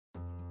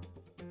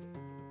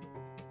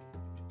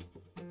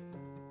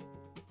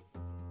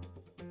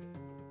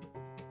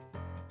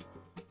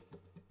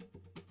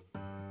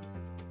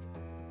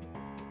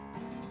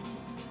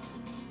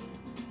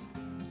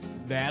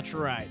That's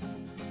right.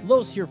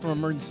 Los here from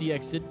Emergency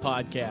Exit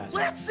Podcast.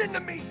 Listen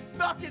to me,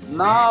 fucking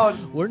No,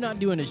 We're not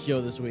doing a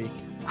show this week.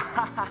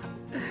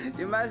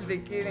 you must be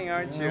kidding,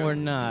 aren't you? No, we're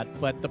not.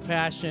 But the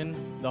Passion,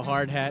 the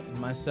Hard Hat, and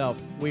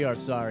myself, we are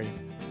sorry.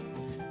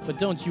 But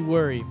don't you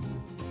worry.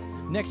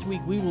 Next week,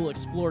 we will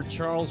explore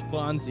Charles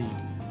Ponzi.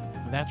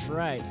 That's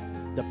right,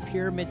 the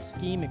pyramid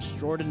scheme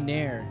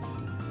extraordinaire.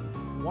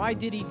 Why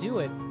did he do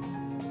it?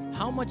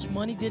 How much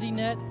money did he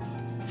net?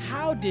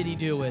 How did he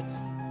do it?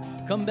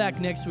 Come back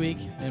next week,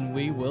 and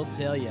we will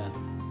tell you.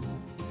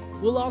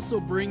 We'll also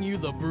bring you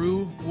the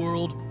Brew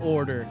World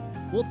Order.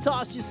 We'll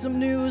toss you some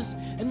news,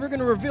 and we're going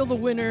to reveal the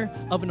winner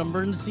of an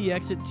Emergency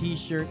Exit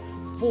t-shirt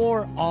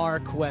for our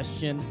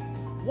question.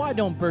 Why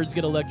don't birds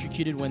get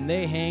electrocuted when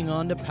they hang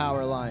on to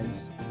power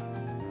lines?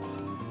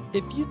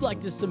 If you'd like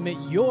to submit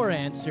your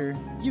answer,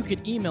 you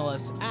could email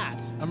us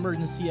at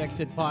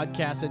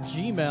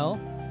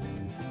emergencyexitpodcast@gmail.com.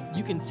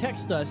 You can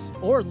text us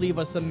or leave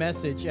us a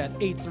message at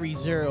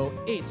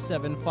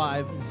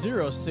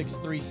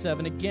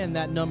 830-875-0637. Again,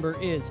 that number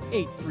is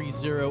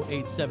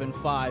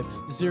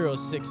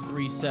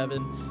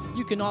 830-875-0637.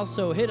 You can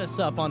also hit us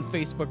up on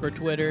Facebook or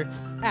Twitter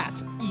at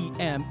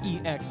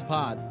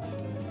EMEXPod.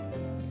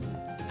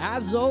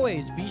 As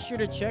always, be sure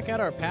to check out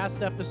our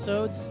past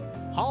episodes.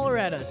 Holler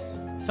at us.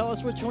 Tell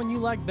us which one you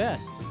like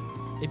best.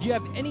 If you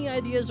have any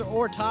ideas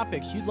or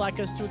topics you'd like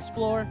us to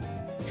explore,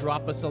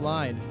 drop us a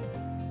line.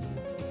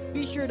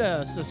 Be sure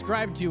to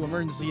subscribe to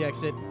Emergency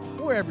Exit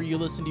wherever you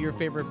listen to your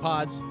favorite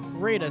pods.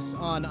 Rate us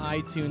on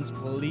iTunes,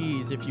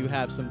 please, if you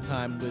have some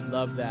time. We'd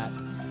love that.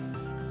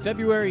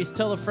 February is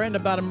Tell a Friend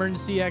About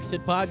Emergency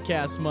Exit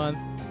Podcast Month,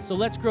 so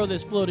let's grow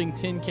this floating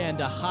tin can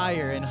to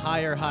higher and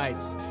higher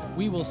heights.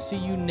 We will see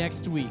you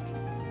next week.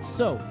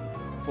 So,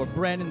 for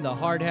Brandon the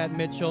Hard Hat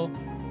Mitchell,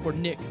 for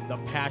Nick the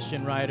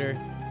Passion Rider,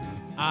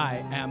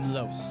 I am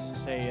Los,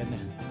 saying,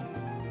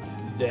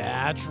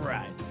 that's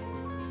right.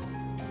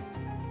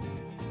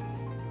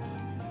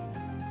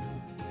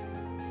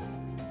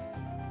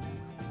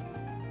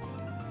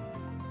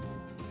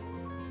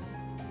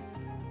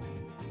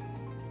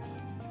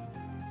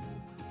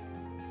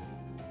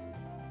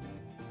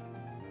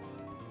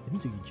 The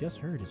music you just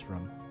heard is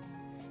from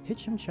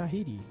Hitcham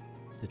Shahidi.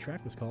 The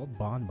track was called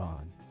Bon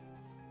Bon.